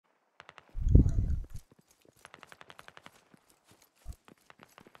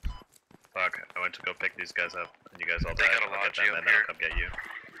Fuck, I went to go pick these guys up, and you guys all They died. got a I'll get lodge them, up and then here. I'll come get you.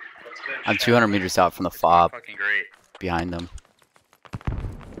 I'm 200 meters out from the fob Fucking great. behind them.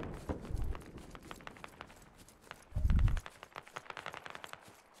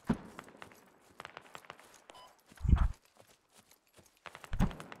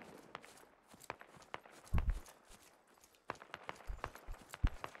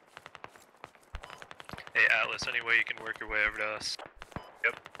 Hey Atlas, any way you can work your way over to us?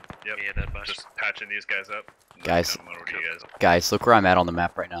 Yep, Me and Ed Bush. just patching these guys up. and then Guys. come over to you guys. Guys, look where I'm at on the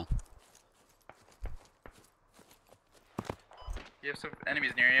map right now. You have some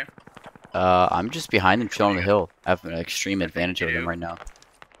enemies near you. I'm just behind them chilling on the hill. I have an extreme advantage over them you. right now.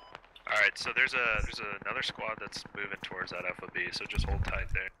 Alright, so there's another squad that's moving towards that Alpha B, so just hold tight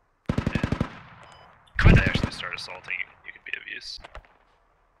there. And when they actually start assaulting, you can be of use.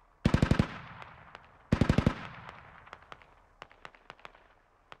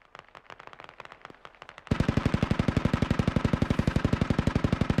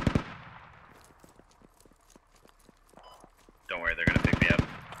 Don't worry, they're gonna pick me up.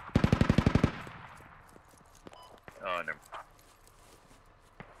 Oh, never.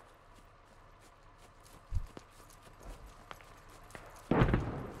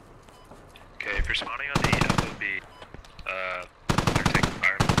 Okay, if you're spawning on the Alpha B, they're taking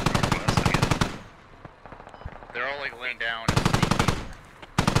fire from the northwest, I guess. They're all like laying down and sneaking.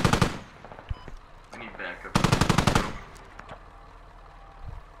 I need backup.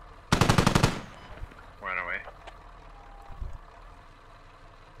 We're on our way.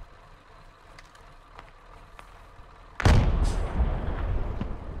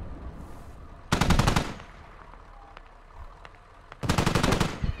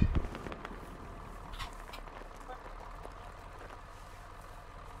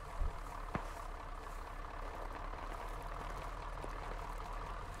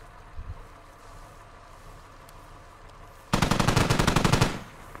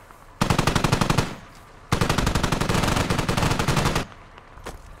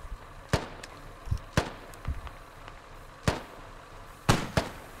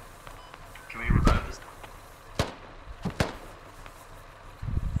 Can we revive this?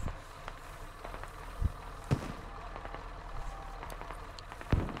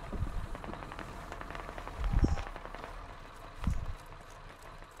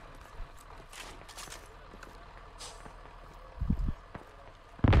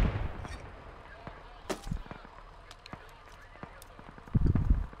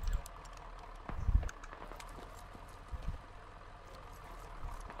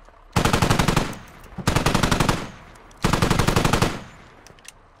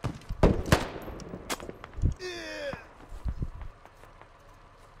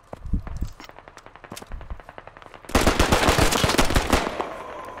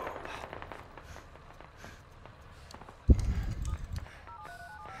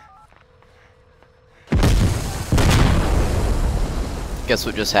 Guess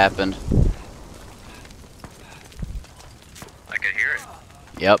what just happened? I could hear it.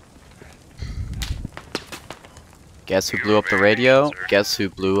 Yep. Guess who You blew were up the very radio? good, sir. Guess who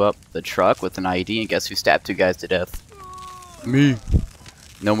blew up the truck with an IED? And guess who stabbed 2 guys to death? Me.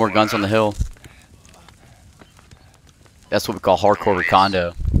 No more guns on the hill. That's what we call hardcore Nice.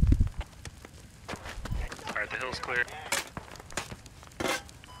 recondo. Alright, the hill's clear.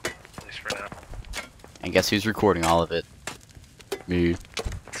 At least for now. And guess who's recording all of it? Me.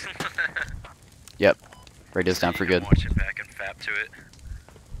 Yep. Radio's down for You can good. watch it back and fap to it.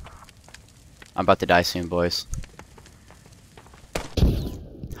 I'm about to die soon, boys.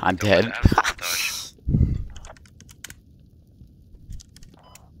 I'm Go dead. ahead, add a montage.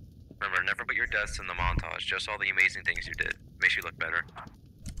 Remember, never put your deaths in the montage, just all the amazing things you did. Makes you look better.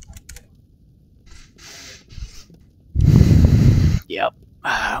 Yep.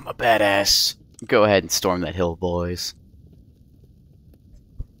 I'm a badass. Go ahead and storm that hill, boys.